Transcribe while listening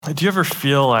Do you ever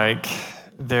feel like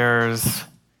there's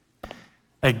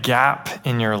a gap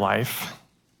in your life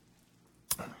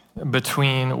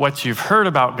between what you've heard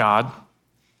about God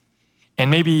and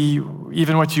maybe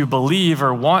even what you believe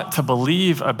or want to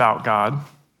believe about God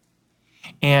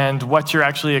and what you're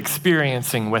actually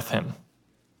experiencing with him?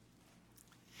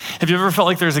 Have you ever felt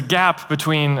like there's a gap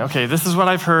between, okay, this is what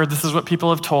I've heard, this is what people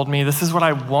have told me, this is what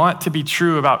I want to be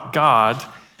true about God,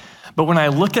 but when I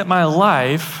look at my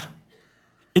life,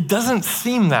 it doesn't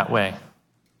seem that way?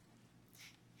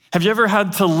 Have you ever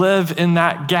had to live in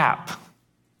that gap?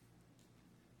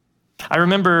 I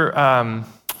remember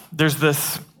there's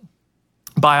this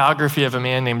biography of a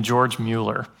man named George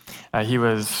Mueller. He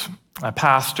was a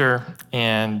pastor,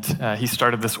 and he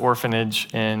started this orphanage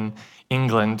in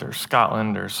England or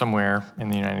Scotland or somewhere in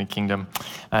the United Kingdom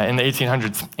in the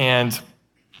 1800s. And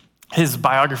his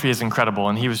biography is incredible,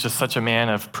 and he was just such a man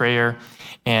of prayer.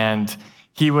 And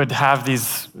he would have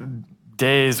these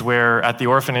days where at the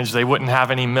orphanage they wouldn't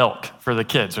have any milk for the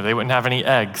kids, or they wouldn't have any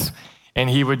eggs. And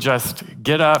he would just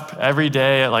get up every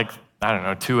day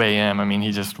at 2 a.m. I mean,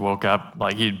 he just woke up,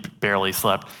 like he'd barely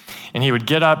slept. And he would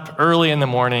get up early in the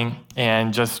morning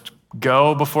and just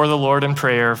go before the Lord in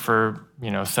prayer for,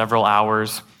 several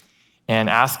hours and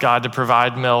ask God to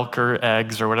provide milk or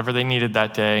eggs or whatever they needed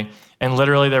that day. And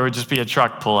literally there would just be a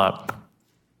truck pull up.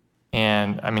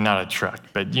 And I mean, not a truck,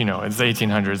 but it's the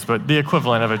 1800s, but the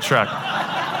equivalent of a truck.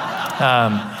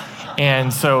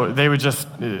 And so they would just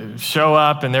show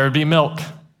up and there would be milk.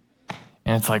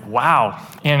 And it's like, wow.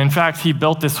 And in fact, he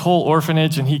built this whole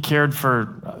orphanage and he cared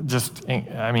for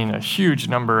a huge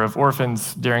number of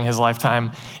orphans during his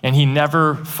lifetime. And he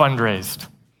never fundraised.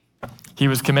 He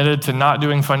was committed to not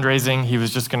doing fundraising. He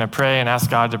was just going to pray and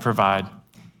ask God to provide.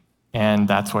 And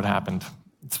that's what happened.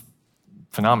 It's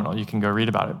phenomenal. You can go read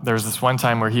about it. There was this one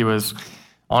time where he was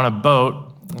on a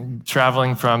boat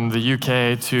traveling from the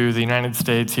UK to the United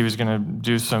States. He was going to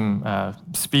do some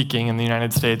speaking in the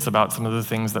United States about some of the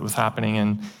things that was happening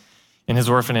in his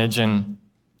orphanage. And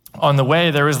on the way,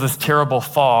 there was this terrible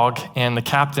fog, and the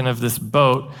captain of this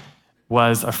boat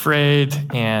was afraid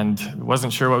and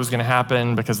wasn't sure what was going to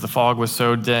happen because the fog was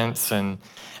so dense. And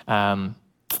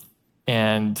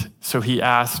so he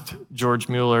asked George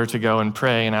Mueller to go and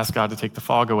pray and ask God to take the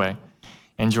fog away.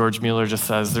 And George Mueller just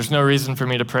says, there's no reason for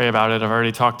me to pray about it. I've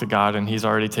already talked to God, and he's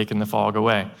already taken the fog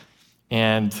away.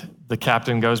 And the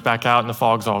captain goes back out, and the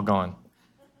fog's all gone.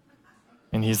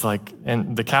 And he's like,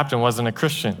 and the captain wasn't a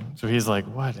Christian. So he's like,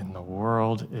 what in the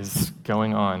world is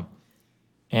going on?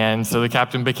 And so the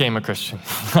captain became a Christian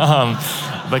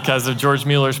because of George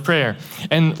Mueller's prayer.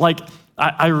 And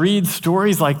I read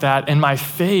stories like that, and my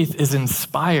faith is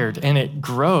inspired, and it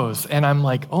grows. And I'm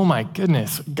like, oh my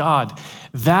goodness, God,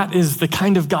 that is the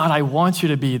kind of God I want you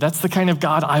to be. That's the kind of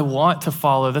God I want to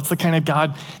follow. That's the kind of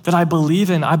God that I believe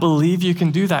in. I believe you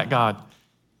can do that, God.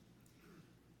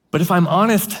 But if I'm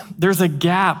honest, there's a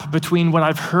gap between what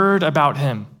I've heard about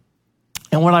him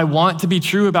and what I want to be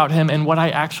true about him and what I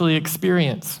actually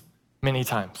experience many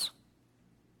times.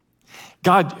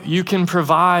 God, you can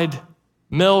provide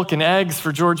milk and eggs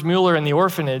for George Mueller in the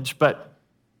orphanage, but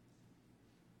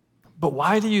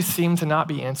why do you seem to not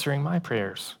be answering my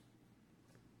prayers?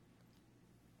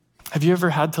 Have you ever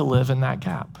had to live in that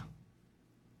gap?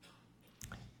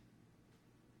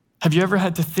 Have you ever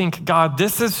had to think, God,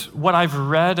 this is what I've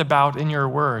read about in your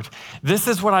word. This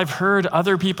is what I've heard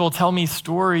other people tell me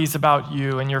stories about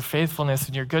you and your faithfulness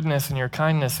and your goodness and your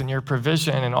kindness and your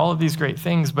provision and all of these great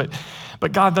things, but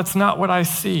God, that's not what I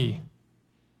see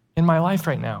in my life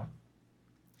right now.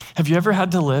 Have you ever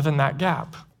had to live in that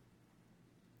gap?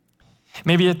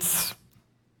 Maybe it's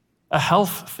a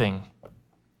health thing.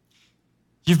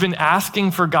 You've been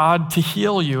asking for God to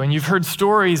heal you, and you've heard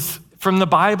stories from the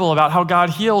Bible about how God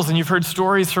heals, and you've heard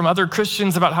stories from other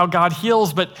Christians about how God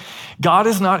heals, but God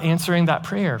is not answering that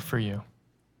prayer for you.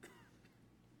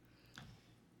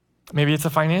 Maybe it's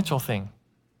a financial thing.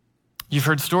 You've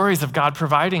heard stories of God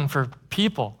providing for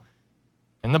people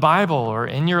in the Bible or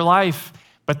in your life,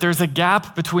 but there's a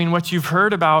gap between what you've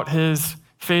heard about his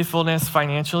faithfulness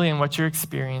financially and what you're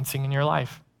experiencing in your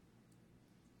life.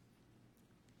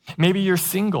 Maybe you're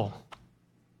single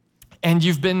and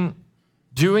you've been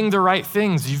doing the right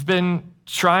things. You've been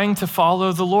trying to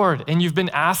follow the Lord and you've been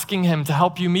asking him to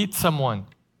help you meet someone,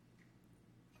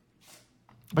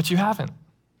 but you haven't.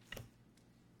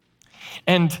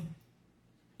 And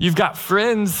you've got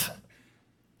friends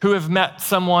who have met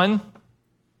someone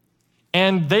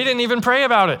and they didn't even pray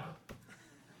about it.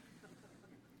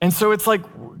 And so it's like,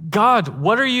 God,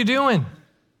 what are you doing?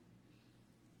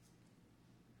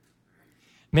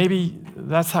 Maybe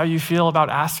that's how you feel about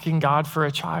asking God for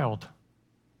a child.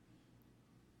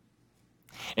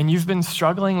 and you've been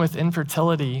struggling with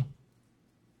infertility,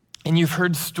 and you've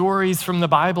heard stories from the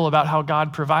Bible about how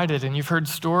God provided, and you've heard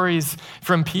stories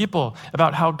from people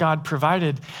about how God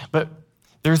provided, but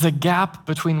there's a gap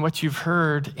between what you've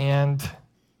heard and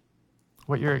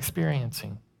what you're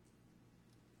experiencing.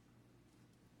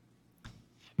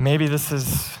 Maybe this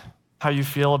is how you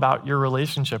feel about your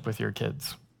relationship with your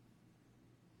kids.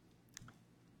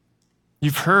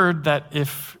 You've heard that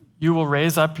if you will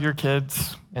raise up your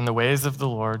kids in the ways of the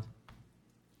Lord,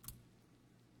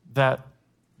 that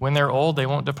when they're old, they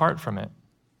won't depart from it.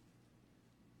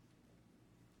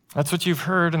 That's what you've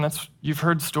heard, and you've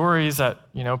heard stories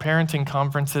at parenting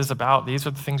conferences about these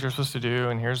are the things you're supposed to do,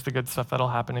 and here's the good stuff that'll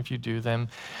happen if you do them.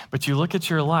 But you look at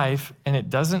your life, and it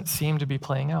doesn't seem to be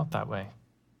playing out that way.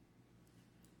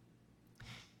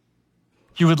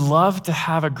 You would love to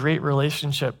have a great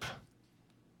relationship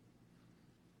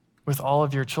with all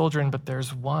of your children, but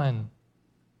there's one,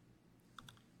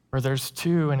 or there's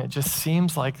two, and it just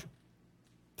seems like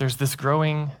there's this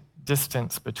growing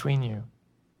distance between you.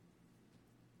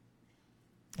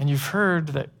 And you've heard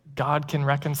that God can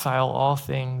reconcile all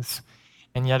things,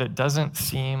 and yet it doesn't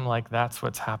seem like that's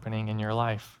what's happening in your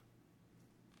life.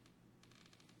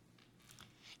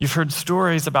 You've heard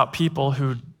stories about people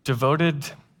who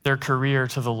devoted their career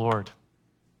to the Lord.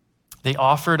 They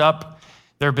offered up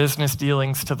their business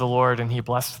dealings to the Lord, and he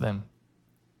blessed them.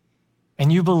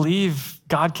 And you believe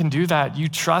God can do that. You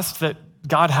trust that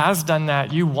God has done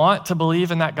that. You want to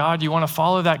believe in that God. You want to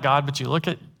follow that God, but you look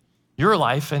at your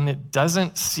life, and it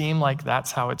doesn't seem like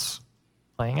that's how it's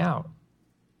playing out.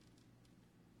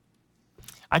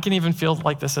 I can even feel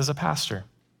like this as a pastor.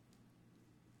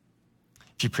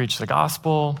 If you preach the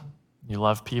gospel, you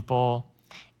love people,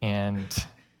 and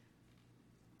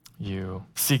you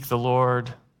seek the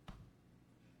Lord,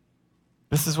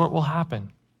 this is what will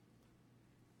happen.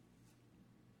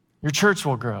 Your church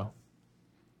will grow.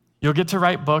 You'll get to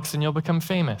write books, and you'll become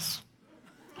famous.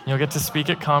 You'll get to speak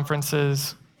at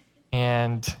conferences,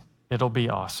 and it'll be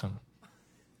awesome.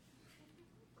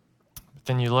 But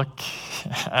then you look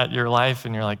at your life,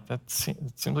 and you're like, it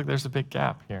seems like there's a big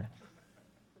gap here.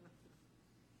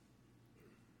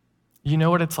 You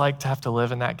know what it's like to have to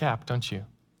live in that gap, don't you?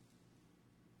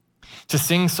 To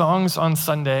sing songs on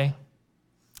Sunday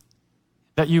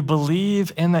that you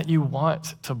believe and that you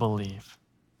want to believe.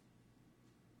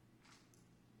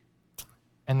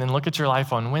 And then look at your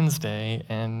life on Wednesday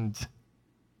and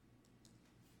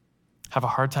have a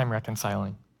hard time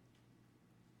reconciling.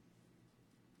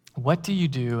 What do you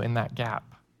do in that gap?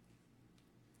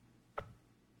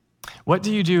 What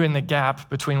do you do in the gap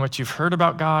between what you've heard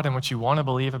about God and what you want to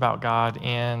believe about God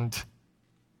and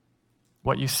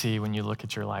what you see when you look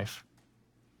at your life?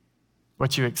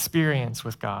 What you experience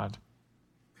with God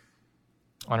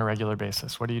on a regular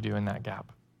basis? What do you do in that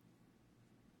gap?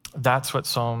 That's what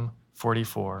Psalm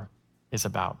 44 is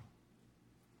about.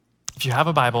 If you have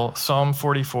a Bible, Psalm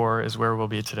 44 is where we'll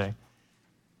be today.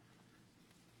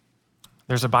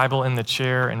 There's a Bible in the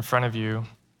chair in front of you,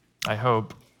 I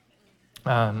hope.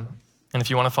 And if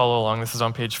you want to follow along, this is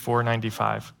on page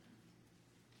 495.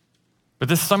 But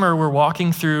this summer, we're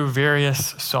walking through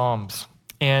various Psalms.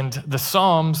 And the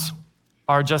Psalms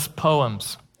are just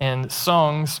poems and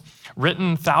songs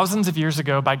written thousands of years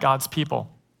ago by God's people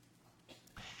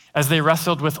as they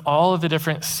wrestled with all of the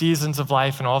different seasons of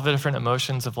life and all the different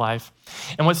emotions of life.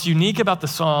 And what's unique about the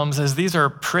Psalms is these are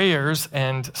prayers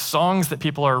and songs that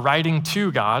people are writing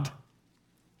to God,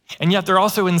 and yet they're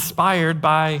also inspired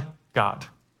by God.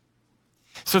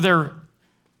 So they're,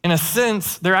 in a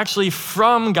sense, they're actually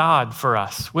from God for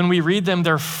us. When we read them,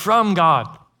 they're from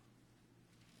God.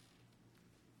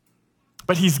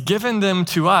 But he's given them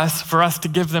to us for us to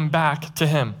give them back to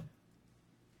him.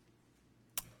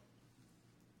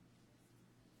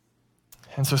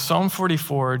 And so Psalm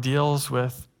 44 deals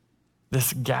with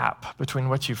this gap between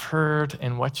what you've heard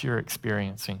and what you're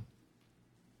experiencing,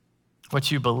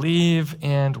 what you believe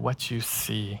and what you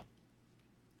see.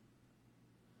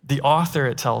 The author,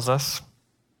 it tells us,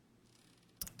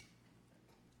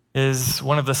 is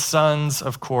one of the sons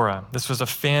of Korah. This was a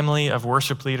family of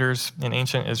worship leaders in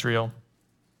ancient Israel.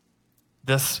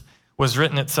 This was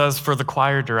written, it says, for the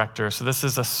choir director. So this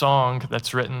is a song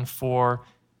that's written for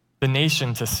the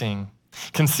nation to sing.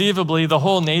 Conceivably, the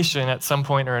whole nation at some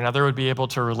point or another would be able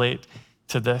to relate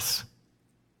to this,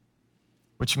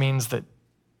 which means that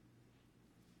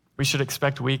we should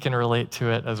expect we can relate to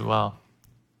it as well.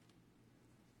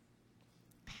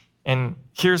 And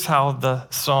here's how the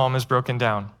psalm is broken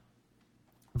down.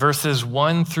 Verses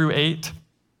 1 through 8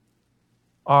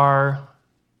 are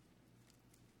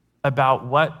about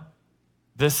what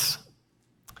this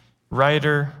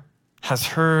writer has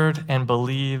heard and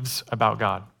believes about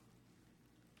God.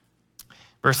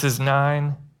 Verses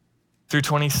 9 through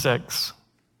 26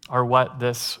 are what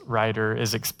this writer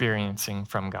is experiencing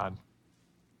from God.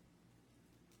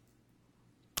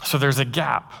 So there's a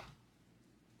gap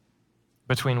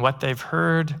between what they've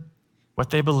heard,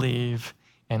 what they believe,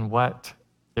 and what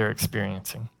they're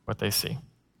experiencing, what they see.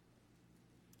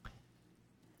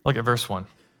 Look at verse 1.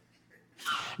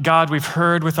 God, we've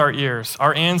heard with our ears.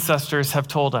 Our ancestors have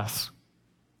told us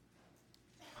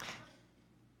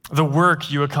the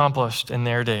work you accomplished in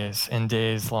their days, in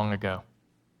days long ago.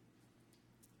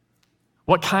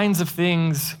 What kinds of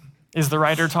things is the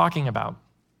writer talking about?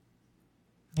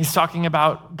 He's talking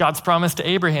about God's promise to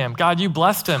Abraham. God, you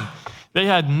blessed him. They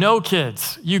had no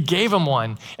kids. You gave him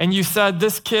one. And you said,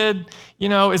 this kid,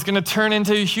 is going to turn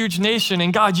into a huge nation.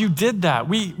 And God, you did that.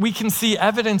 We can see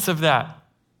evidence of that.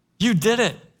 You did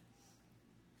it.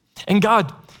 And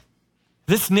God,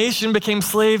 this nation became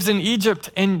slaves in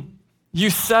Egypt, and you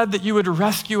said that you would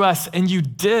rescue us, and you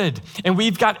did. And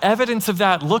we've got evidence of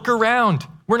that. Look around.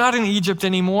 We're not in Egypt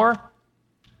anymore.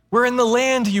 We're in the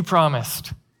land you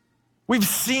promised. We've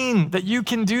seen that you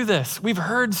can do this. We've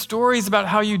heard stories about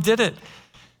how you did it.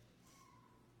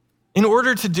 In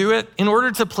order to do it, in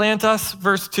order to plant us,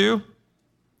 verse 2,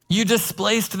 you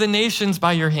displaced the nations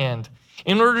by your hand.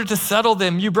 In order to settle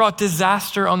them, you brought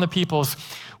disaster on the peoples.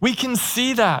 We can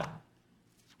see that.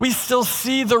 We still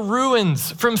see the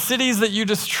ruins from cities that you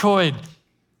destroyed.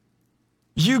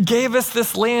 You gave us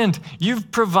this land.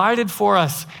 You've provided for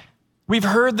us. We've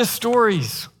heard the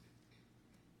stories.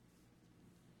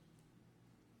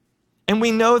 And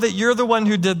we know that you're the one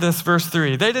who did this, verse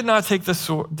 3. They did not take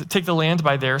the land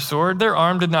by their sword. Their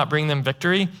arm did not bring them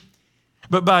victory,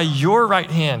 but by your right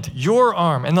hand, your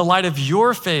arm, and the light of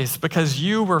your face, because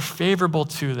you were favorable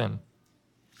to them.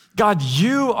 God,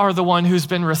 you are the one who's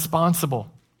been responsible.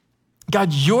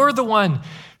 God, you're the one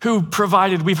who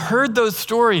provided. We've heard those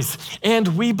stories,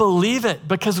 and we believe it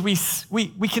because we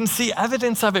can see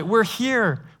evidence of it. We're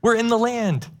here. We're in the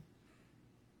land.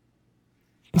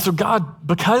 And so God,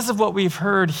 because of what we've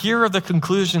heard, here are the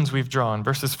conclusions we've drawn,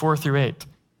 verses 4 through 8.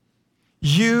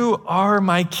 You are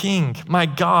my king, my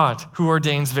God, who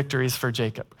ordains victories for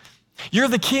Jacob. You're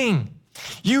the king.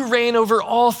 You reign over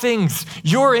all things.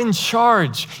 You're in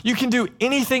charge. You can do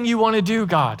anything you want to do,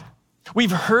 God. We've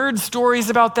heard stories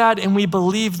about that, and we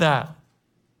believe that.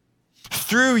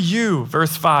 Through you,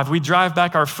 verse 5, we drive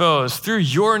back our foes. Through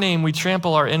your name, we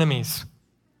trample our enemies.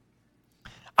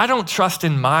 I don't trust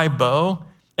in my bow,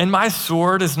 and my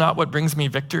sword is not what brings me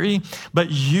victory,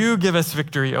 but you give us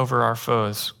victory over our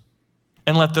foes,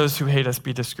 and let those who hate us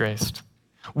be disgraced.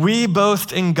 We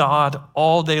boast in God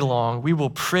all day long. We will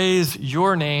praise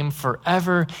your name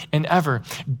forever and ever.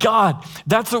 God,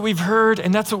 that's what we've heard,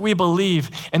 and that's what we believe,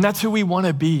 and that's who we want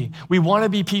to be. We want to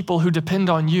be people who depend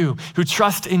on you, who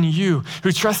trust in you,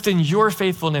 who trust in your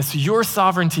faithfulness, your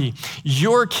sovereignty,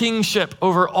 your kingship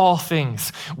over all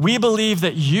things. We believe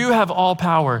that you have all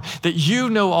power, that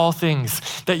you know all things,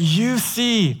 that you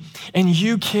see and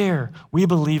you care. We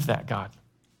believe that, God.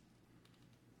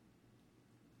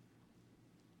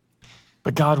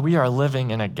 But God, we are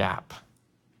living in a gap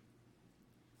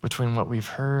between what we've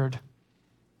heard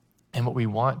and what we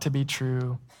want to be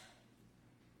true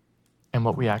and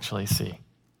what we actually see.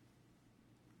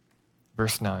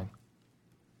 Verse 9.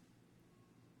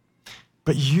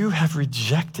 But you have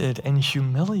rejected and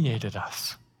humiliated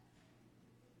us.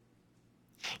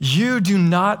 You do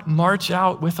not march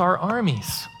out with our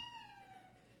armies.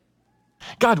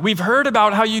 God, we've heard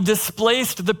about how you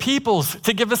displaced the peoples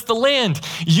to give us the land.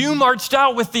 You marched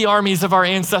out with the armies of our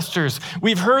ancestors.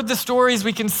 We've heard the stories.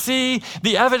 We can see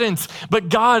the evidence. But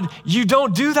God, you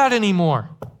don't do that anymore.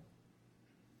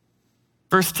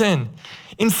 Verse 10,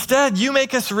 instead, you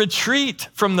make us retreat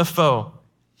from the foe,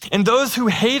 and those who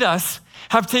hate us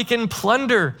have taken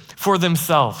plunder for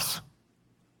themselves.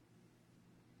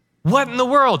 What in the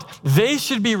world? They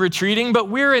should be retreating, but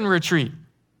we're in retreat.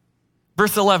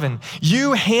 Verse 11,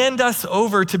 you hand us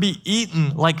over to be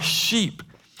eaten like sheep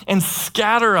and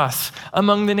scatter us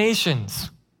among the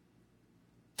nations.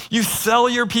 You sell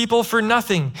your people for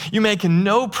nothing. You make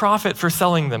no profit for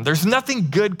selling them. There's nothing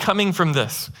good coming from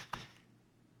this.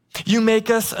 You make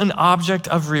us an object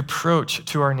of reproach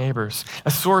to our neighbors,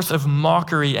 a source of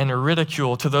mockery and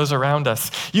ridicule to those around us.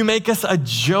 You make us a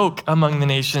joke among the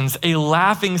nations, a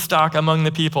laughingstock among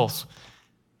the peoples.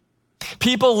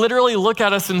 People literally look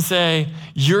at us and say,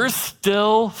 you're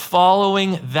still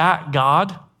following that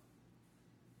God?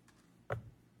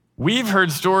 We've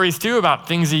heard stories too about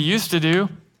things he used to do,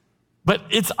 but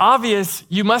it's obvious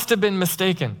you must have been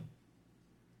mistaken.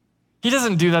 He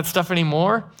doesn't do that stuff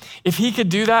anymore. If he could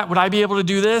do that, would I be able to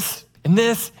do this and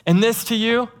this and this to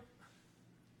you?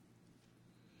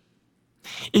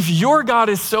 If your God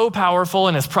is so powerful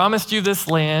and has promised you this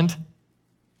land,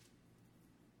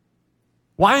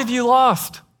 why have you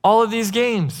lost all of these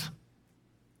games?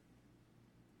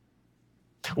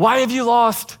 Why have you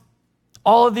lost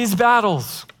all of these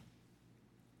battles?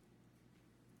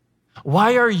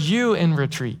 Why are you in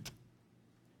retreat?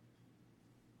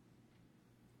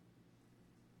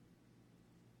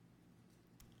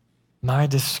 My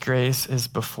disgrace is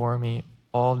before me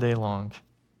all day long,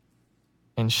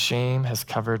 and shame has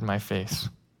covered my face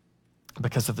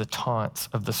because of the taunts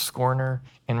of the scorner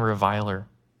and reviler,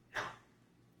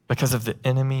 because of the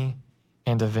enemy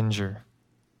and avenger.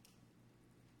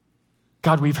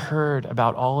 God, we've heard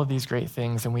about all of these great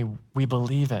things, and we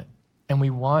believe it, and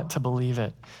we want to believe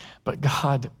it. But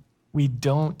God, we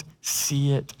don't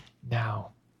see it now.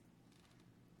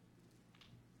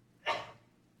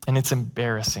 And it's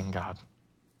embarrassing, God.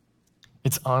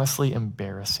 It's honestly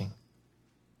embarrassing.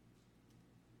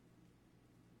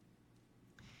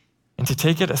 And to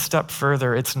take it a step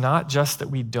further, it's not just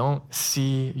that we don't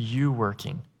see you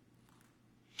working.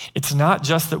 It's not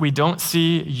just that we don't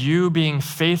see you being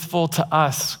faithful to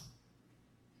us,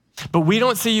 but we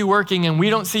don't see you working and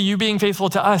we don't see you being faithful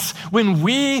to us when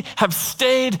we have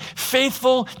stayed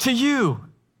faithful to you.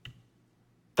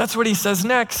 That's what he says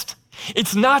next.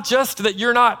 It's not just that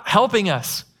you're not helping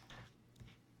us.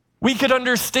 We could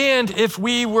understand if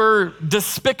we were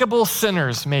despicable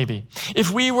sinners, maybe.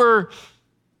 If we were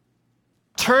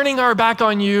turning our back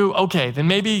on you, okay, then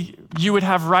maybe you would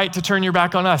have right to turn your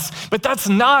back on us. But that's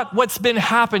not what's been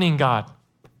happening, God.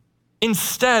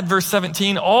 Instead, verse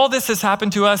 17, all this has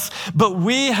happened to us, but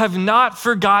we have not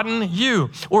forgotten you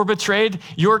or betrayed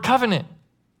your covenant.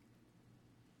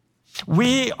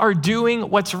 We are doing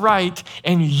what's right,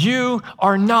 and you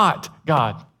are not,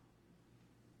 God.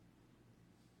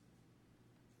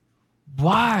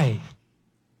 Why?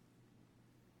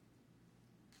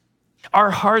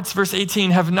 Our hearts, verse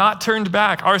 18, have not turned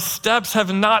back. Our steps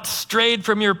have not strayed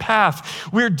from your path.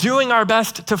 We're doing our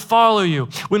best to follow you.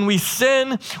 When we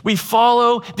sin, we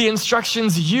follow the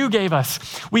instructions you gave us.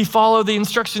 We follow the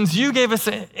instructions you gave us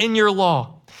in your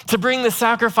law to bring the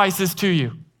sacrifices to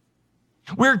you.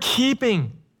 We're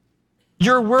keeping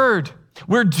your word.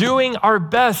 We're doing our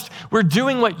best. We're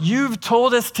doing what you've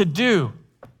told us to do.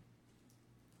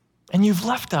 And you've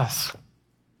left us.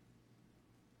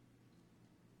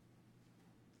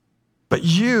 But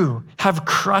you have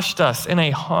crushed us in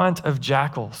a haunt of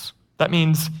jackals. That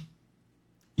means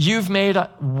you've made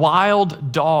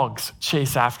wild dogs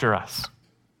chase after us.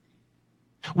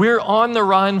 We're on the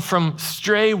run from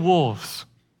stray wolves.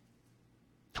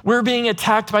 We're being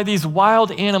attacked by these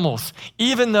wild animals,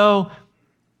 even though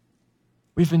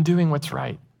we've been doing what's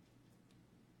right.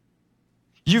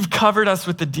 You've covered us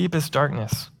with the deepest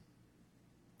darkness.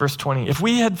 Verse 20, if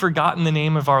we had forgotten the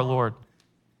name of our Lord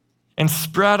and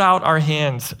spread out our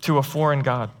hands to a foreign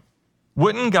God,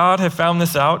 wouldn't God have found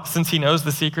this out since he knows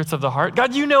the secrets of the heart?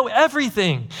 God, you know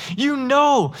everything. You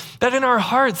know that in our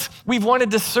hearts, we've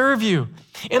wanted to serve you.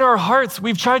 In our hearts,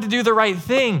 we've tried to do the right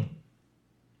thing.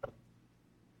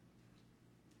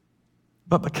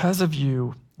 But because of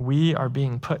you, we are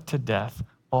being put to death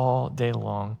all day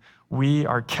long. We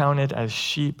are counted as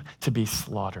sheep to be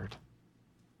slaughtered.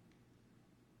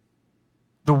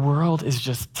 The world is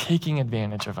just taking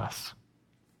advantage of us.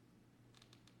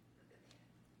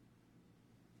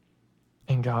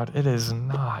 And God, it is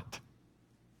not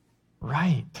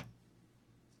right.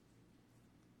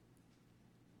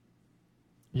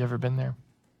 You ever been there?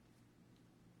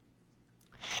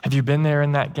 Have you been there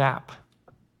in that gap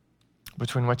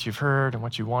between what you've heard and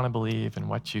what you want to believe and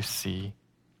what you see?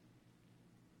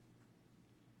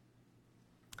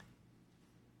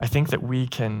 I think that we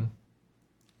can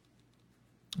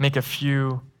make a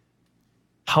few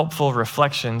helpful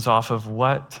reflections off of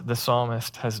what the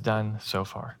psalmist has done so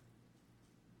far.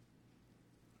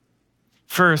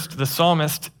 First, the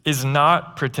psalmist is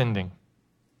not pretending.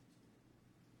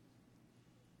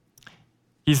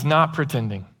 He's not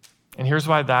pretending. And here's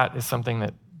why that is something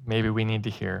that maybe we need to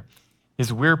hear,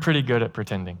 is we're pretty good at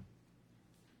pretending,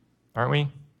 aren't we?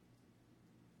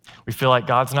 We feel like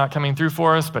God's not coming through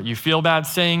for us, but you feel bad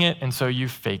saying it, and so you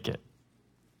fake it.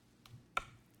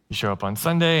 You show up on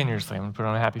Sunday and you're just like, I'm going to put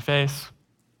on a happy face.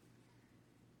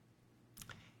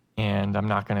 And I'm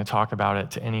not going to talk about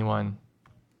it to anyone.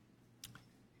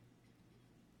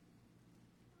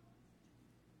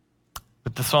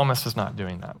 But the psalmist is not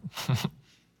doing that.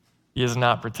 He is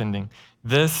not pretending.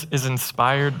 This is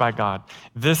inspired by God.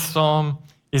 This psalm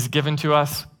is given to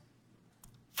us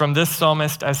from this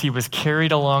psalmist as he was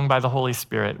carried along by the Holy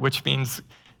Spirit, which means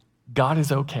God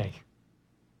is okay.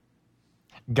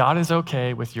 God is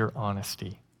okay with your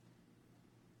honesty.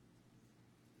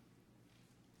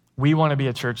 We want to be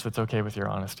a church that's okay with your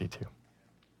honesty too.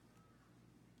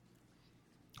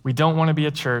 We don't want to be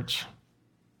a church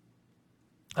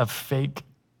of fake,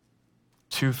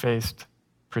 two-faced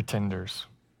pretenders.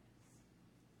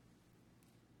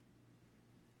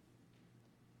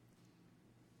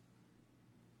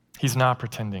 He's not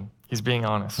pretending. He's being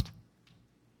honest.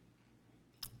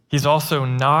 He's also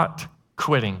not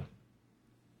quitting.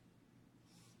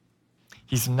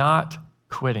 He's not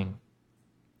quitting.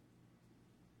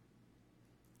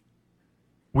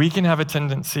 We can have a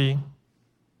tendency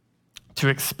to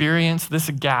experience this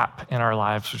gap in our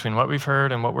lives between what we've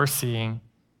heard and what we're seeing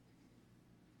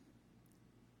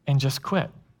and just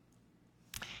quit.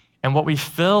 And what we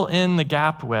fill in the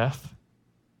gap with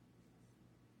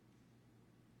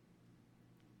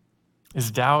is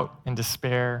doubt and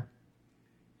despair,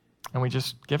 and we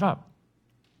just give up.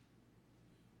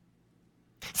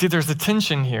 See, there's a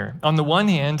tension here. On the one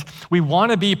hand, we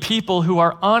want to be people who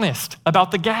are honest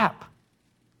about the gap.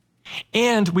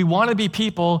 And we want to be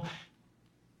people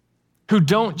who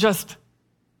don't just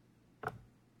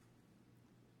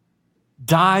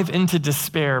dive into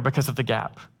despair because of the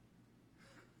gap.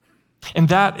 And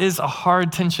that is a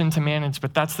hard tension to manage,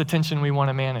 but that's the tension we want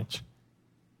to manage.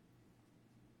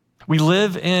 We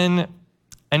live in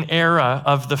an era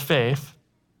of the faith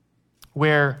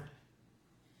where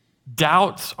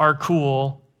doubts are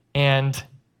cool and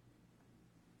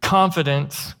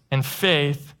confidence and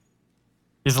faith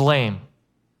is lame.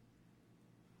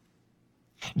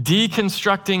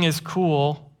 Deconstructing is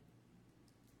cool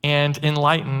and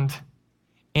enlightened,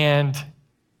 and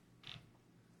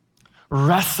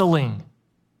wrestling,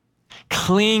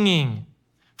 clinging,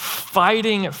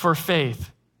 fighting for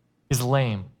faith is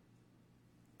lame.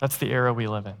 That's the era we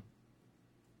live in.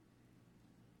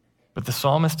 But the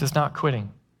psalmist is not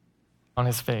quitting on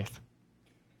his faith.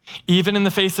 Even in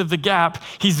the face of the gap,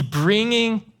 he's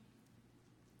bringing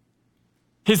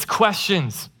his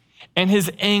questions and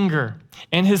his anger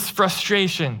and his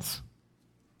frustrations.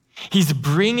 He's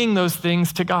bringing those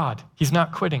things to God. He's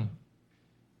not quitting.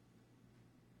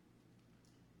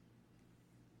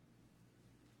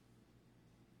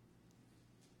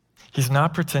 He's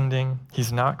not pretending.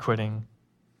 He's not quitting.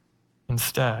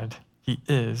 Instead, he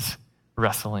is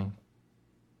wrestling.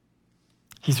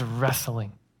 He's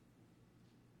wrestling.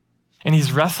 And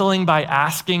he's wrestling by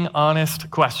asking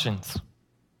honest questions.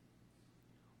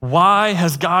 Why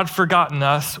has God forgotten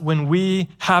us when we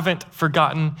haven't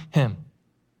forgotten him?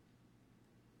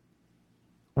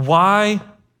 Why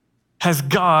has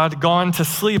God gone to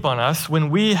sleep on us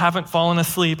when we haven't fallen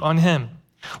asleep on him?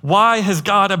 Why has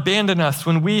God abandoned us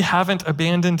when we haven't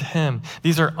abandoned him?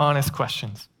 These are honest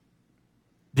questions.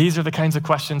 These are the kinds of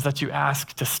questions that you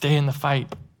ask to stay in the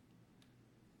fight.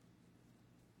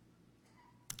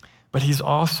 But he's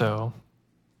also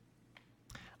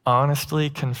honestly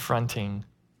confronting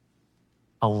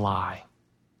a lie.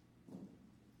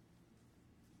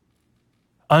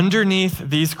 Underneath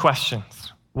these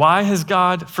questions, why has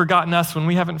God forgotten us when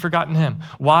we haven't forgotten him?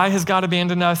 Why has God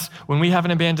abandoned us when we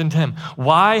haven't abandoned him?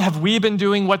 Why have we been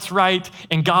doing what's right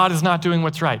and God is not doing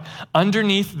what's right?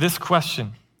 Underneath this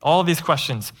question, all of these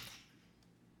questions,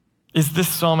 is this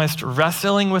psalmist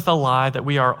wrestling with a lie that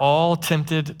we are all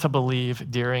tempted to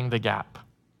believe during the gap.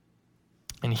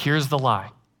 And here's the lie: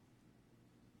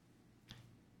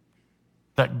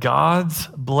 that God's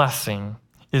blessing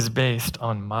is based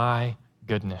on my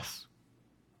goodness.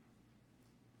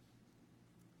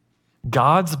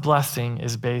 God's blessing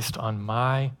is based on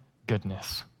my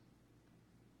goodness.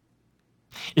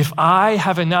 If I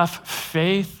have enough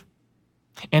faith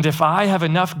and if I have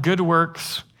enough good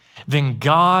works, then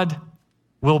God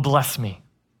will bless me.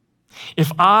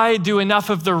 If I do enough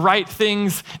of the right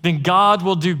things, then God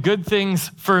will do good things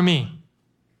for me.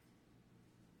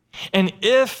 And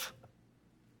if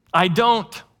I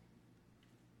don't,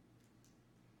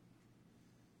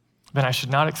 then I should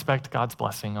not expect God's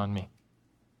blessing on me.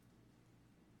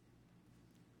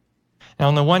 Now,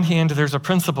 on the one hand, there's a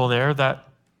principle there that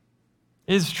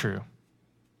is true,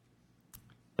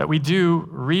 that we do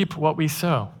reap what we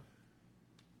sow.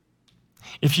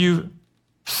 If you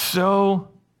sow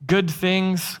good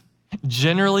things,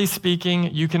 generally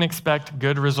speaking, you can expect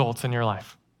good results in your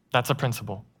life. That's a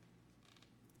principle.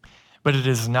 But it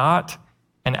is not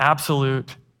an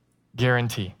absolute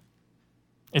guarantee.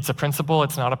 It's a principle,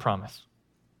 it's not a promise.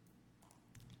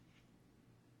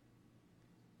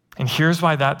 And here's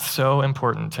why that's so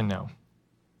important to know.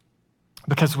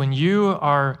 Because when you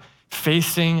are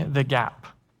facing the gap,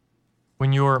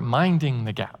 when you're minding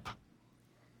the gap,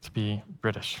 to be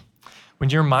British, when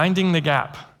you're minding the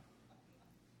gap,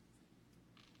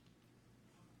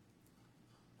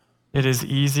 it is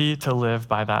easy to live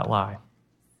by that lie.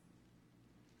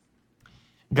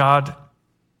 God,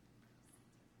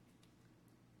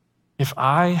 if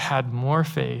I had more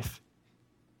faith,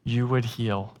 you would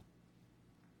heal.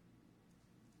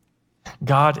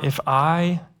 God, if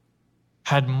I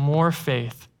had more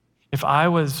faith, if I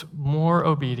was more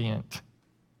obedient,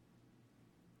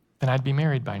 then I'd be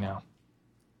married by now.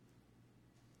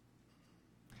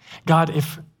 God,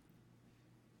 if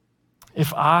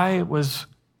I was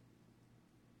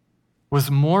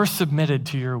more submitted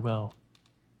to your will,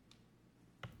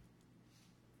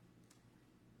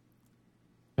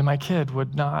 then my kid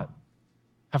would not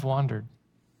have wandered.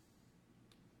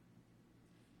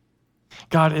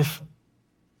 God, if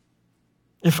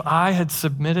I had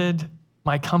submitted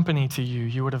my company to you,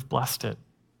 you would have blessed it.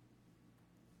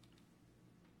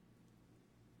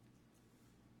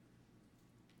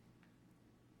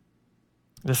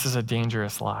 This is a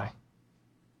dangerous lie.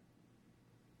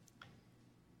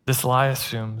 This lie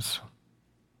assumes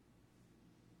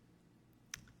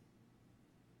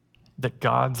that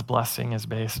God's blessing is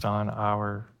based on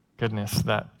our goodness,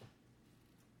 that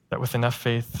with enough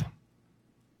faith,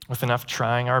 with enough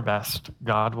trying our best,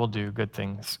 God will do good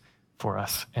things for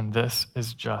us. And this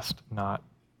is just not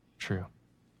true.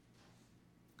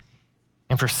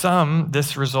 And for some,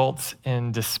 this results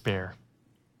in despair.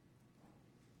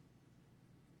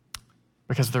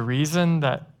 Because the reason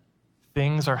that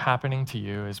things are happening to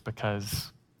you is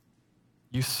because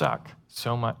you suck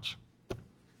so much.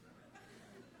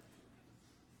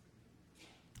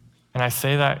 And I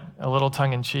say that a little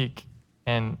tongue-in-cheek,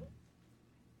 and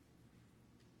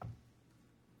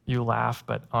you laugh,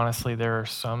 but honestly, there are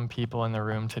some people in the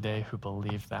room today who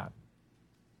believe that.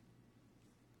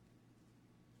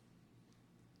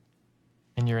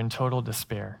 And you're in total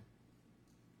despair.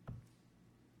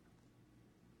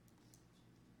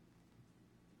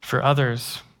 For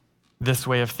others, this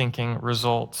way of thinking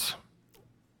results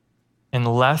in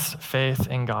less faith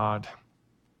in God,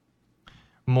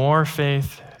 more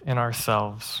faith in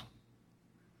ourselves,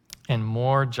 and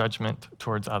more judgment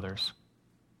towards others.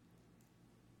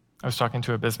 I was talking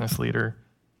to a business leader,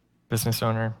 business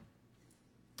owner,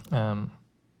 a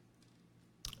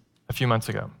few months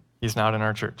ago. He's not in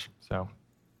our church, so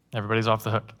everybody's off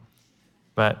the hook.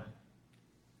 But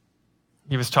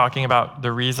he was talking about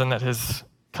the reason that his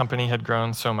company had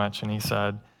grown so much, and he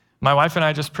said, my wife and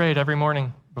I just prayed every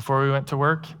morning before we went to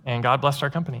work, and God blessed our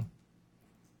company.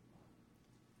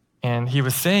 And he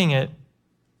was saying it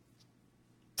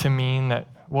to mean that,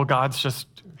 well,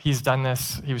 he's done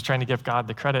this. He was trying to give God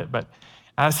the credit. But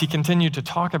as he continued to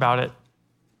talk about it,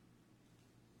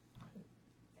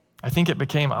 I think it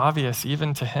became obvious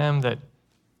even to him that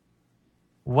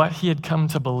what he had come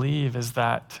to believe is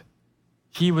that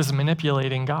he was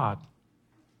manipulating God.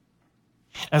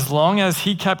 As long as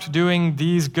he kept doing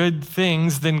these good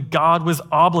things, then God was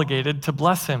obligated to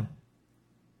bless him.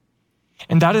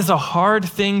 And that is a hard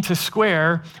thing to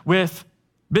square with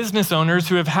business owners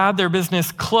who have had their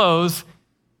business close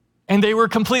and they were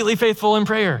completely faithful in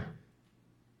prayer.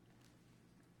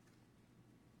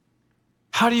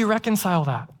 How do you reconcile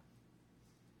that?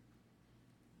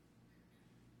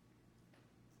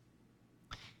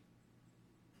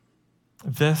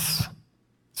 This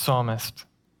psalmist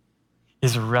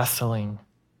is wrestling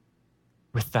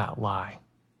with that lie.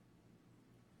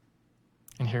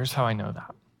 And here's how I know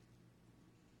that.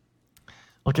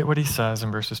 Look at what he says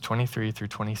in verses 23 through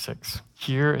 26.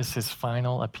 Here is his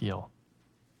final appeal.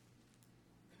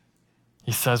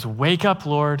 He says, wake up,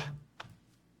 Lord.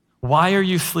 Why are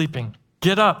you sleeping?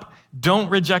 Get up. Don't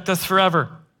reject us forever.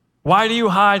 Why do you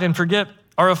hide and forget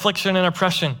our affliction and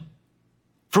oppression?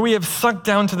 For we have sunk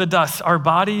down to the dust. Our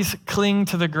bodies cling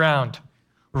to the ground.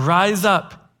 Rise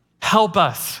up. Help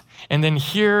us. And then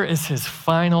here is his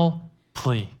final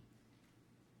plea.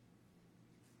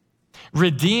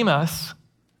 Redeem us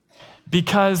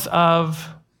because of,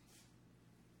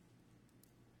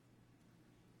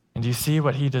 and do you see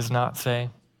what he does not say?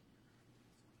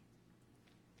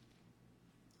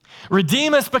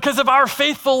 Redeem us because of our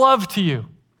faithful love to you.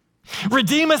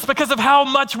 Redeem us because of how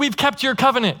much we've kept your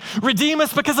covenant. Redeem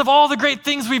us because of all the great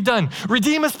things we've done.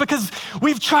 Redeem us because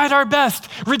we've tried our best.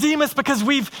 Redeem us because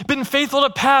we've been faithful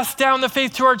to pass down the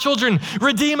faith to our children.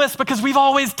 Redeem us because we've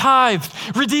always tithed.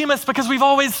 Redeem us because we've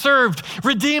always served.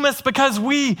 Redeem us because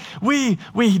we.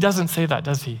 He doesn't say that,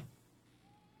 does he?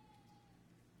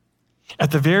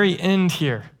 At the very end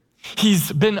here,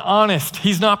 he's been honest.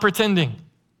 He's not pretending.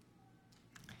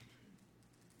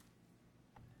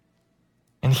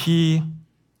 And he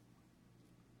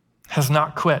has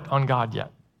not quit on God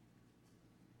yet.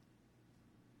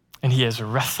 And he is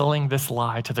wrestling this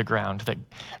lie to the ground that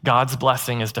God's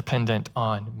blessing is dependent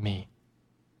on me.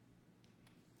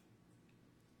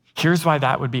 Here's why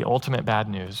that would be ultimate bad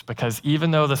news, because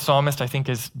even though the psalmist, I think,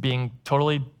 is being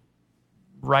totally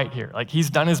right here, like he's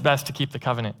done his best to keep the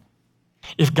covenant.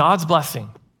 If God's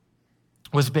blessing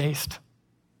was based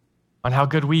on how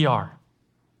good we are,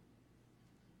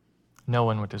 no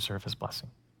one would deserve his blessing.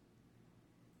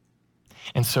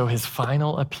 And so his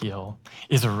final appeal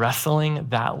is wrestling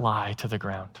that lie to the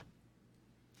ground.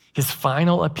 His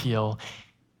final appeal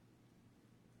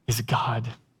is, God,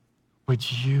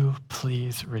 would you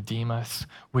please redeem us?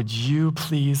 Would you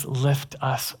please lift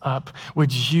us up?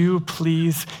 Would you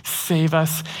please save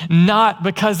us? Not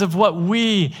because of what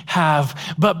we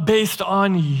have, but based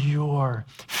on your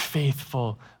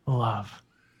faithful love.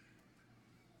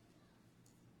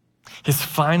 His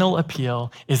final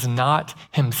appeal is not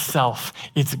himself,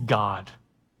 it's God.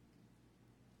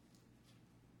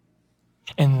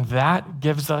 And that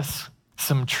gives us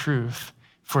some truth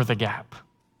for the gap.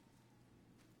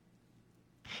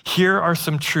 Here are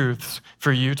some truths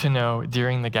for you to know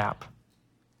during the gap.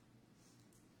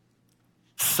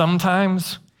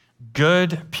 Sometimes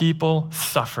good people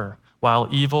suffer while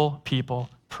evil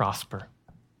people prosper.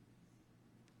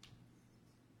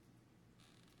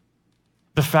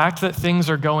 The fact that things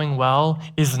are going well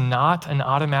is not an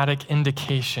automatic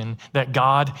indication that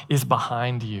God is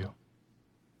behind you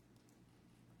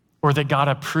or that God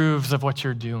approves of what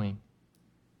you're doing.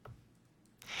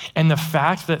 And the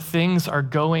fact that things are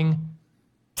going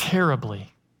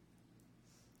terribly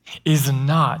is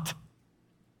not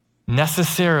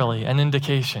necessarily an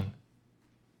indication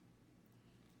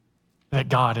that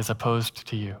God is opposed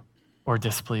to you or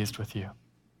displeased with you.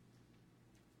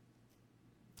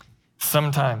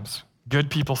 Sometimes good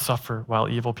people suffer while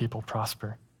evil people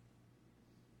prosper.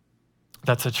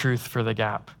 That's a truth for the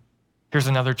gap. Here's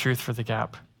another truth for the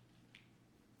gap.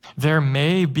 There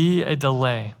may be a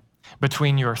delay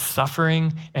between your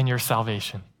suffering and your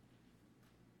salvation.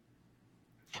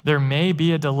 There may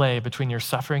be a delay between your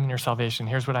suffering and your salvation.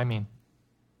 Here's what I mean.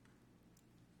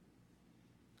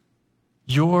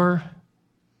 Your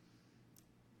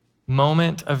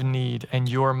moment of need and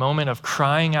your moment of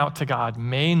crying out to God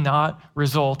may not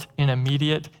result in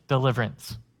immediate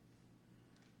deliverance.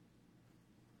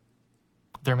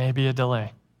 There may be a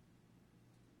delay.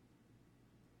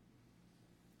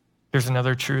 Here's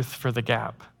another truth for the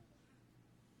gap.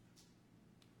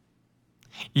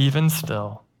 Even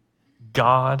still,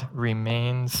 God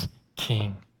remains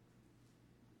king.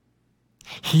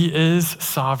 He is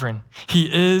sovereign.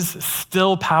 He is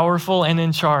still powerful and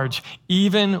in charge,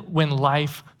 even when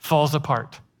life falls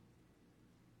apart.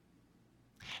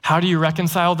 How do you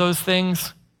reconcile those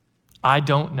things? I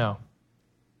don't know.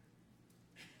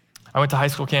 I went to high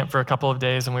school camp for a couple of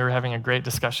days, and we were having a great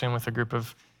discussion with a group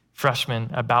of freshmen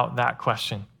about that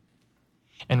question.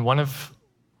 And one of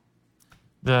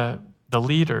the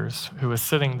leaders who was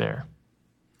sitting there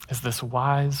is this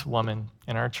wise woman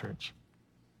in our church.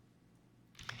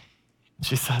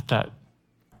 She said that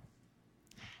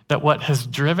what has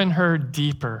driven her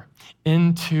deeper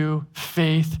into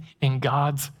faith in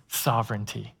God's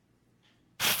sovereignty,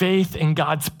 faith in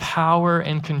God's power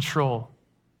and control,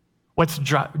 what's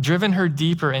driven her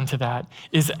deeper into that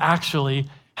is actually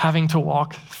having to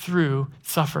walk through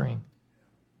suffering.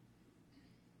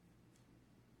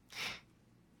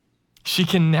 She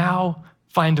can now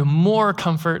find more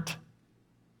comfort,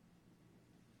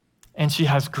 and she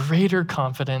has greater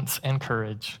confidence and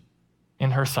courage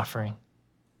in her suffering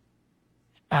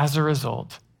as a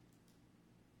result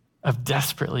of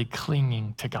desperately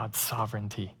clinging to God's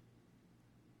sovereignty.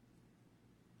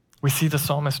 We see the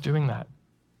psalmist doing that.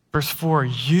 Verse 4,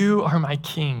 you are my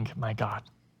king, my God.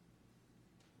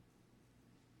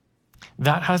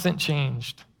 That hasn't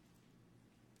changed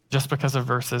just because of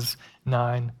verses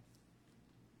 9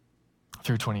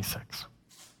 through 26.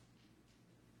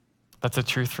 That's a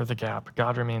truth for the gap.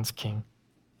 God remains king.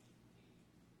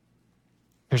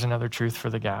 Here's another truth for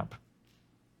the gap.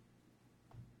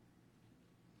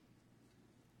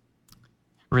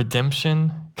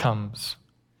 Redemption comes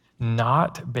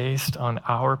not based on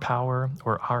our power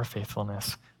or our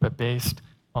faithfulness, but based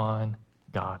on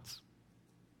God's.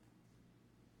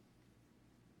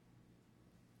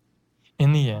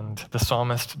 In the end, the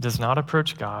psalmist does not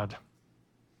approach God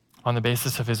on the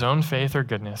basis of his own faith or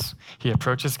goodness. He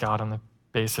approaches God on the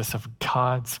basis of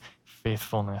God's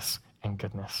faithfulness and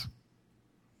goodness.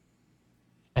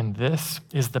 And this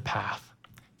is the path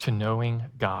to knowing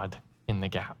God in the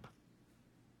gap.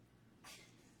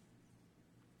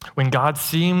 When God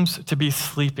seems to be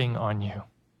sleeping on you,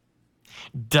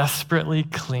 desperately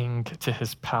cling to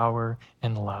his power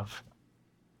and love.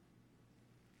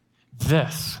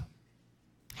 This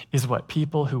is what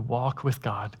people who walk with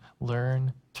God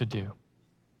learn to do.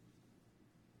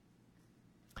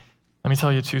 Let me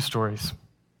tell you two stories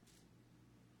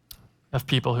of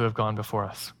people who have gone before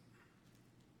us.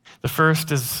 The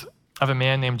first is of a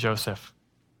man named Joseph.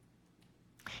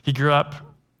 He grew up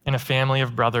in a family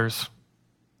of brothers.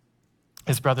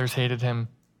 His brothers hated him.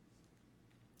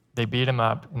 They beat him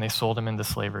up and they sold him into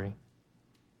slavery.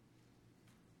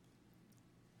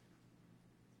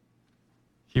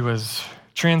 He was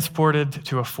transported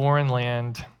to a foreign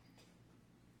land.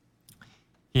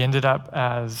 He ended up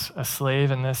as a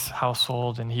slave in this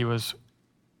household, and he was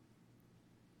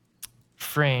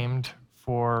framed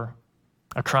for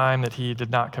a crime that he did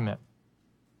not commit.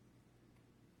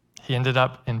 He ended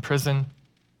up in prison,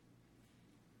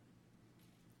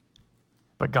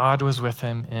 but God was with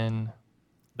him in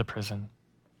the prison.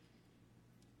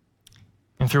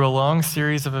 And through a long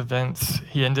series of events,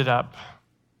 he ended up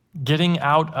getting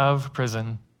out of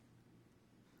prison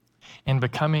and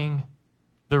becoming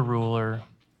the ruler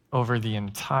over the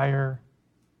entire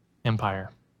empire.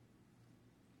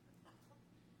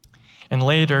 And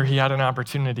later, he had an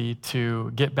opportunity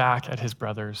to get back at his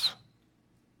brothers.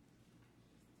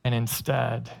 And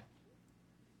instead,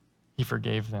 he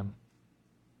forgave them.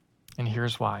 And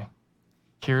here's why.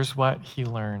 Here's what he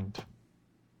learned.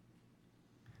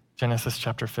 Genesis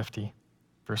chapter 50,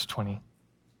 verse 20.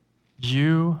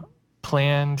 You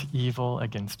planned evil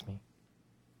against me.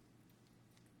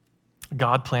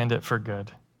 God planned it for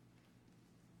good,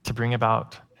 to bring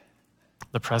about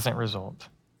the present result,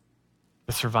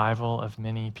 the survival of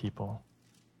many people.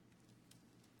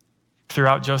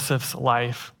 Throughout Joseph's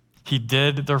life, he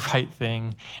did the right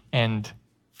thing, and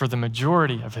for the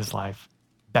majority of his life,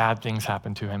 bad things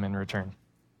happened to him in return.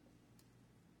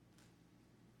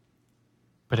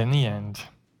 But in the end,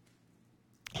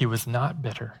 he was not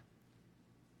bitter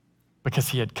because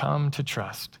he had come to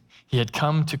trust. He had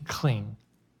come to cling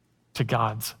to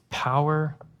God's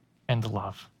power and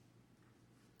love.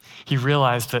 He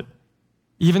realized that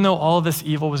even though all this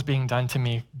evil was being done to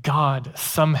me, God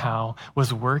somehow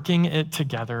was working it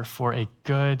together for a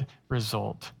good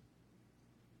result.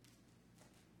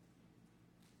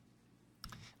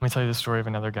 Let me tell you the story of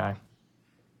another guy.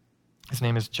 His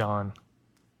name is John.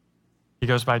 He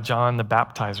goes by John the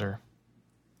Baptizer.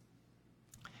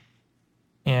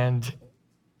 And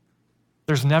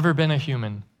there's never been a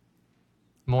human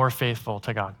more faithful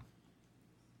to God.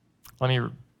 Let me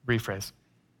rephrase.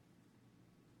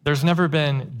 There's never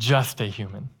been just a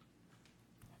human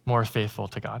more faithful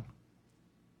to God.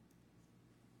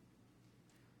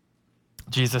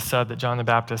 Jesus said that John the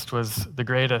Baptist was the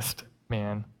greatest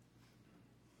man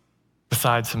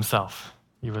besides himself.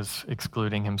 He was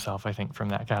excluding himself, I think, from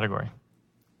that category.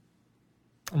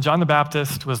 And John the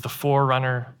Baptist was the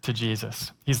forerunner to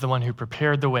Jesus. He's the one who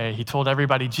prepared the way. He told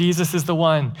everybody, Jesus is the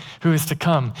one who is to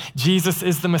come. Jesus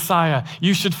is the Messiah.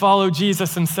 You should follow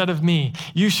Jesus instead of me.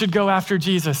 You should go after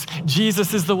Jesus.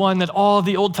 Jesus is the one that all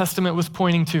the Old Testament was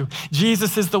pointing to.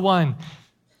 Jesus is the one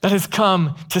that has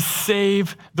come to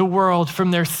save the world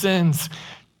from their sins.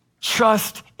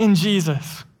 Trust in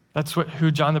Jesus. That's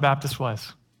who John the Baptist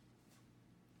was.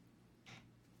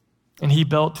 And he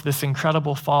built this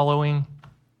incredible following.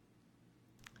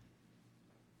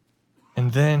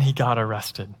 And then he got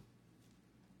arrested.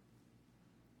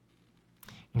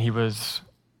 And he was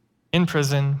in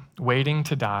prison, waiting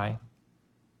to die.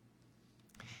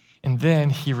 And then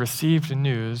he received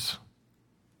news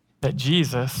that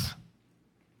Jesus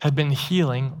had been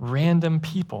healing random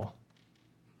people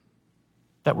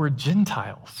that were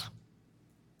Gentiles.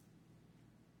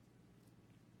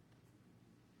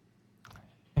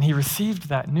 And he received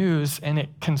that news, and it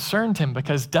concerned him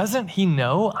because doesn't he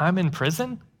know I'm in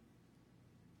prison?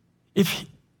 If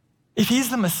he's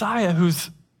the Messiah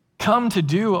who's come to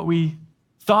do what we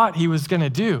thought he was going to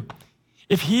do,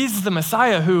 if he's the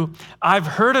Messiah who I've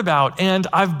heard about and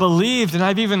I've believed and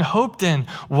I've even hoped in,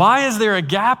 why is there a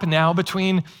gap now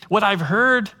between what I've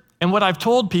heard and what I've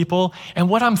told people and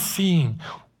what I'm seeing?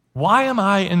 Why am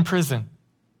I in prison?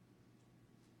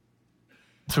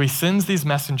 So he sends these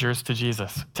messengers to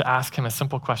Jesus to ask him a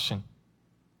simple question.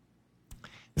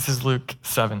 This is Luke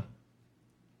 7.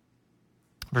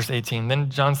 Verse 18, then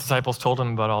John's disciples told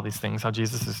him about all these things, how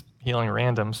Jesus is healing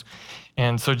randoms.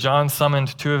 And so John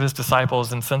summoned two of his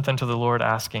disciples and sent them to the Lord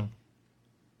asking,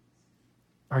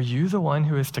 are you the one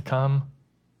who is to come,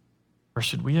 or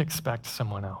should we expect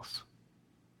someone else?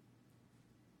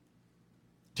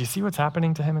 Do you see what's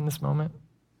happening to him in this moment?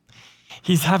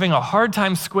 He's having a hard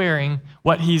time squaring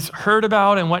what he's heard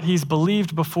about and what he's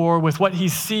believed before with what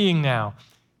he's seeing now.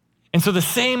 And so the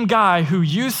same guy who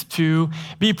used to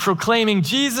be proclaiming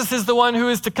Jesus is the one who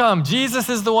is to come, Jesus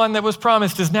is the one that was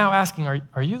promised, is now asking,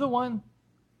 are you the one?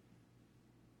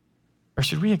 Or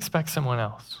should we expect someone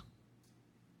else?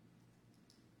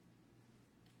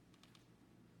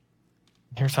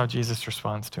 Here's how Jesus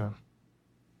responds to him.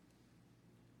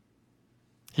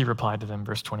 He replied to them,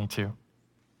 verse 22,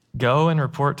 "Go and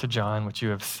report to John what you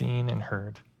have seen and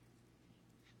heard.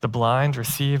 The blind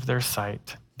receive their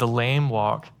sight, the lame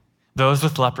walk, those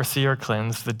with leprosy are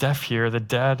cleansed, the deaf hear, the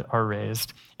dead are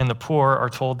raised, and the poor are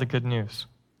told the good news."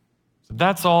 So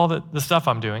that's all the stuff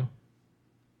I'm doing.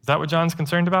 Is that what John's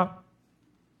concerned about?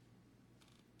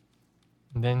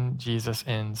 And then Jesus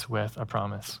ends with a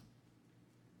promise.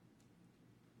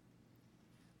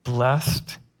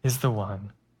 "Blessed is the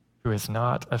one who is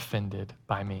not offended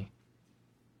by me."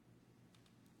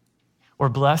 Or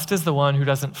blessed is the one who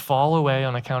doesn't fall away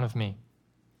on account of me.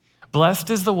 Blessed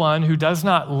is the one who does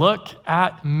not look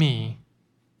at me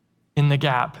in the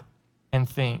gap and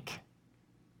think,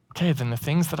 okay, then the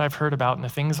things that I've heard about and the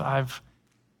things I've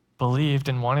believed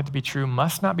and wanted to be true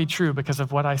must not be true because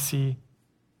of what I see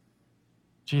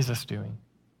Jesus doing.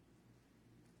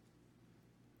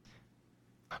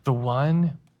 The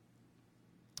one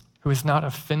who is not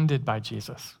offended by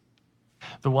Jesus,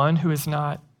 the one who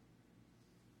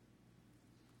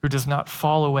does not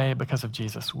fall away because of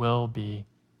Jesus will be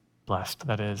blessed.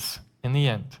 That is, in the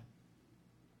end,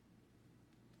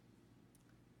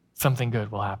 something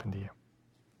good will happen to you.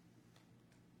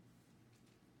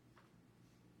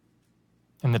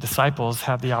 And the disciples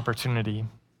had the opportunity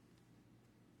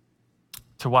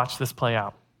to watch this play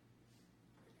out.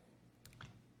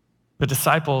 The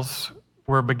disciples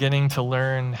were beginning to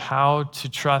learn how to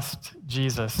trust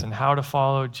Jesus and how to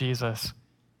follow Jesus.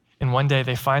 And one day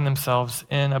they find themselves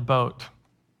in a boat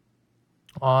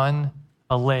on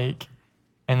a lake,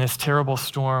 and this terrible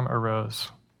storm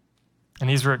arose. And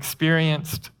these were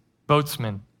experienced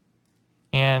boatsmen,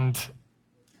 and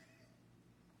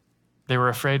they were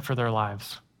afraid for their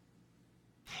lives.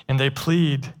 And they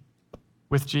plead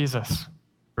with Jesus.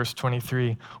 Verse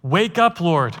 23, "Wake up,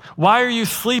 Lord. Why are you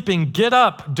sleeping? Get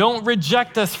up. Don't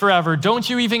reject us forever. Don't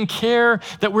you even care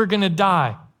that we're going to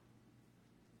die?"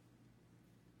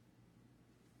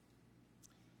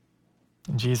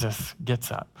 And Jesus gets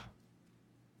up.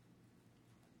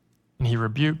 And he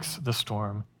rebukes the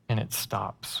storm, and it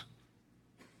stops.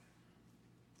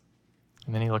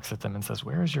 And then he looks at them and says,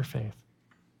 "Where is your faith?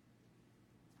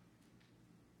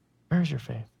 Where is your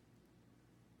faith?"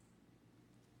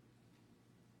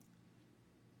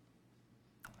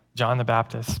 John the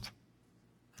Baptist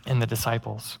and the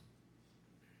disciples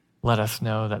let us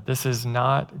know that this is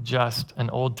not just an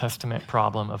Old Testament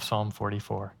problem of Psalm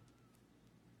 44.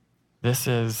 This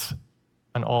is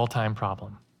an all-time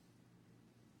problem.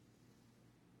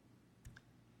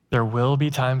 There will be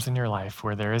times in your life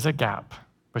where there is a gap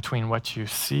between what you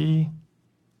see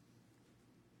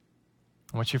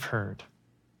and what you've heard,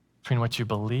 between what you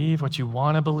believe, what you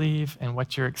want to believe, and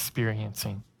what you're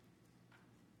experiencing.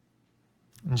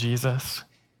 And Jesus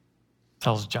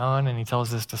tells John and he tells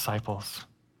his disciples,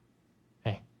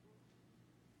 hey,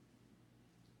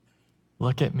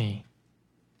 look at me.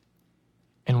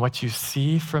 And what you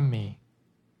see from me,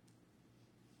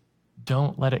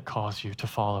 don't let it cause you to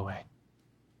fall away.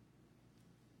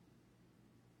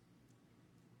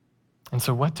 And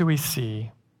so what do we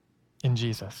see in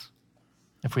Jesus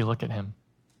if we look at him?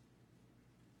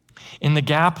 In the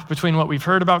gap between what we've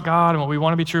heard about God and what we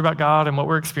want to be true about God and what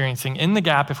we're experiencing, in the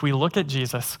gap, if we look at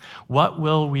Jesus, what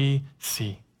will we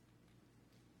see?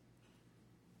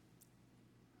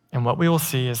 And what we will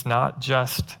see is not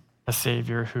just a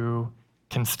Savior who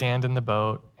can stand in the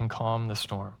boat and calm the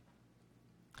storm,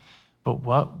 but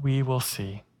what we will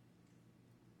see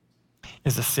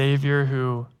is a Savior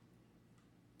who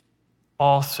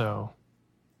also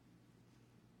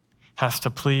has to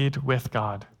plead with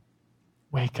God,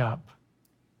 wake up.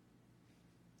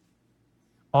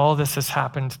 All this has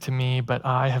happened to me, but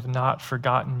I have not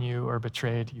forgotten you or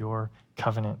betrayed your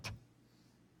covenant.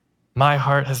 My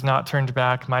heart has not turned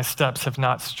back. My steps have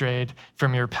not strayed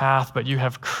from your path, but you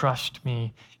have crushed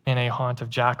me in a haunt of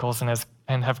jackals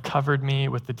and have covered me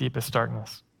with the deepest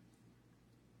darkness.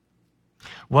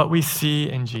 What we see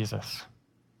in Jesus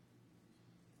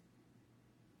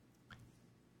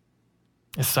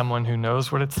is someone who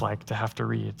knows what it's like to have to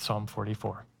read Psalm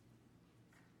 44.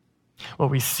 What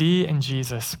we see in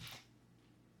Jesus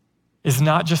is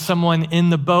not just someone in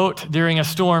the boat during a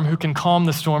storm who can calm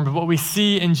the storm, but what we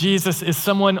see in Jesus is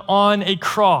someone on a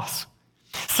cross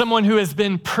someone who has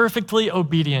been perfectly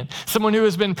obedient, someone who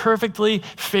has been perfectly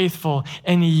faithful,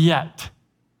 and yet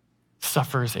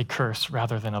suffers a curse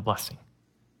rather than a blessing.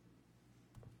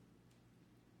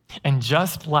 And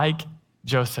just like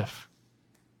Joseph,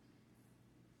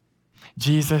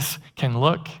 Jesus can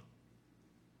look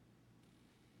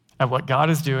at what God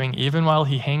is doing even while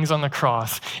he hangs on the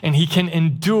cross, and he can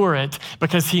endure it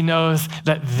because he knows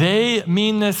that they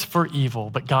mean this for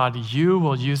evil, but God, you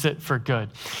will use it for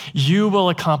good. You will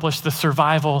accomplish the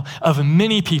survival of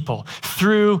many people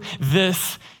through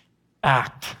this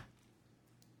act.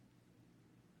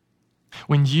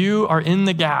 When you are in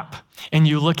the gap and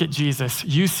you look at Jesus,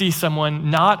 you see someone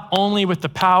not only with the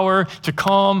power to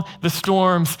calm the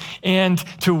storms and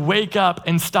to wake up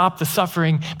and stop the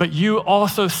suffering, but you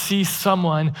also see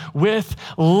someone with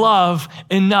love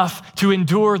enough to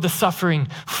endure the suffering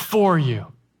for you.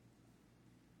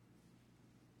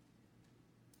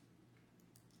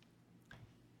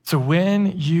 So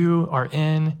when you are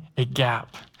in a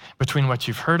gap between what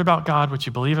you've heard about God, what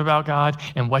you believe about God,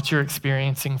 and what you're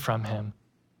experiencing from him,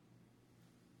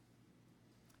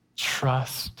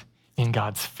 trust in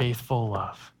God's faithful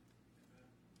love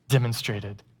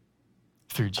demonstrated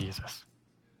through Jesus.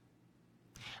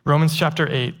 Romans chapter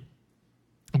 8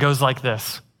 goes like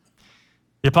this.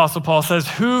 The Apostle Paul says,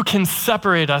 "Who can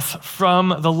separate us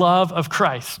from the love of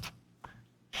Christ?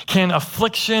 Can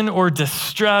affliction or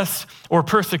distress or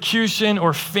persecution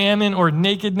or famine or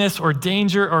nakedness or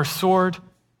danger or sword?"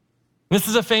 This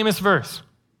is a famous verse.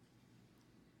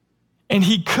 And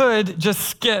he could just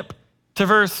skip to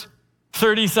verse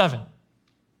 37.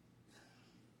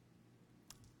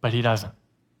 But he doesn't.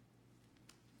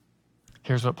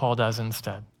 Here's what Paul does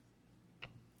instead.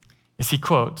 Is he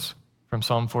quotes from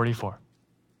Psalm 44.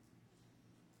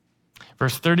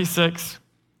 Verse 36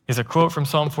 is a quote from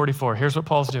Psalm 44. Here's what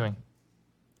Paul's doing.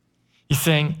 He's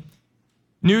saying,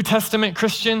 New Testament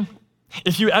Christian,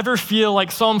 if you ever feel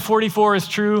like Psalm 44 is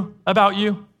true about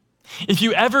you, if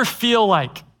you ever feel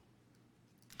like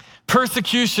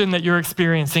persecution that you're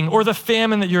experiencing, or the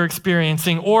famine that you're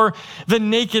experiencing, or the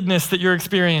nakedness that you're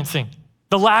experiencing,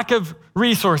 the lack of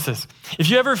resources, if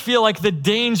you ever feel like the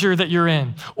danger that you're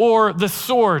in, or the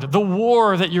sword, the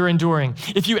war that you're enduring,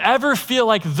 if you ever feel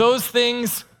like those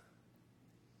things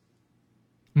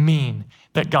mean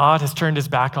that God has turned his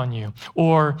back on you,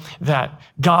 or that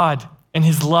God and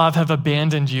his love have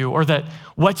abandoned you, or that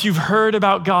what you've heard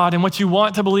about God and what you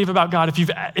want to believe about God,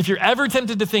 if you're ever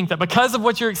tempted to think that because of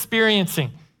what you're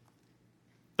experiencing,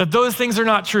 that those things are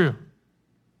not true,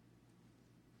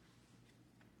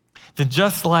 then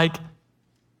just like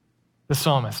the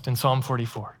psalmist in Psalm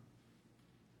 44,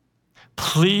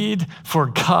 plead for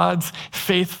God's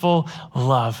faithful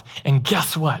love. And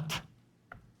guess what?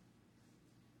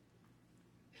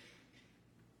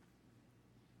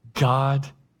 God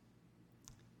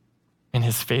and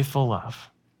his faithful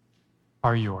love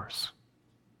are yours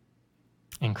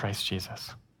in Christ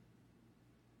Jesus.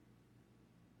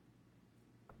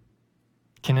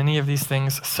 Can any of these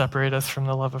things separate us from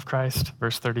the love of Christ?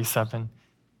 Verse 37,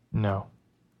 no.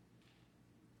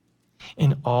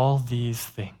 In all these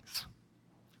things,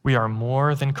 we are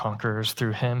more than conquerors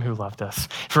through him who loved us.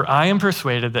 For I am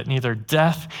persuaded that neither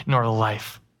death nor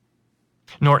life,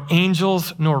 nor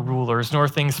angels, nor rulers, nor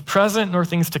things present, nor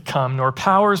things to come, nor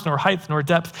powers, nor height, nor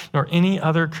depth, nor any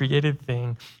other created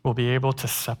thing will be able to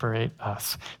separate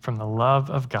us from the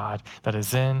love of God that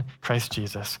is in Christ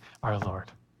Jesus our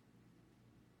Lord.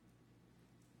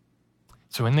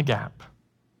 So in the gap,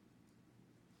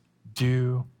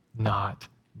 do not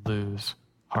lose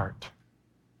heart.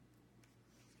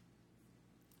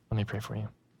 Let me pray for you.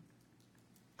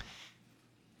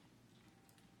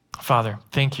 Father,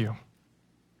 thank you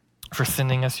for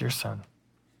sending us your Son.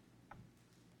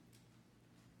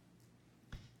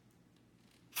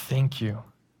 Thank you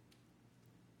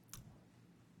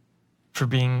for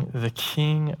being the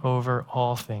King over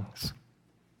all things.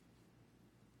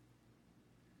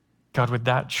 God, would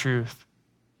that truth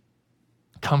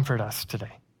comfort us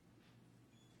today?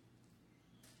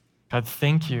 God,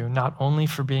 thank you not only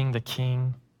for being the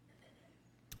King,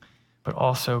 but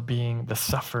also being the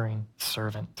suffering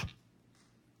servant.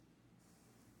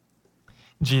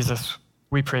 Jesus,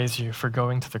 we praise you for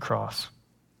going to the cross.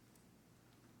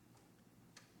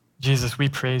 Jesus, we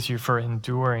praise you for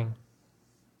enduring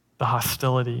the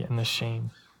hostility and the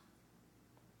shame.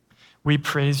 We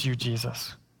praise you,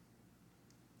 Jesus,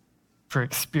 for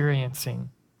experiencing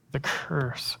the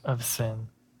curse of sin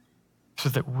so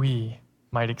that we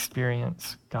might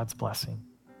experience God's blessing.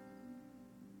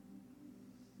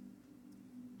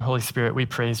 Holy Spirit, we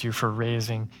praise you for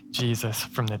raising Jesus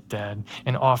from the dead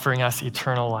and offering us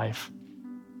eternal life.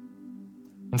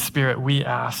 And Spirit, we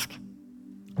ask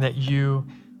that you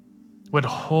would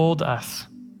hold us,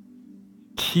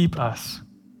 keep us.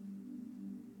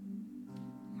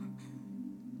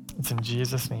 It's in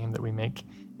Jesus' name that we make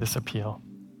this appeal.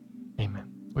 Amen.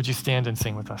 Would you stand and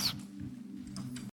sing with us?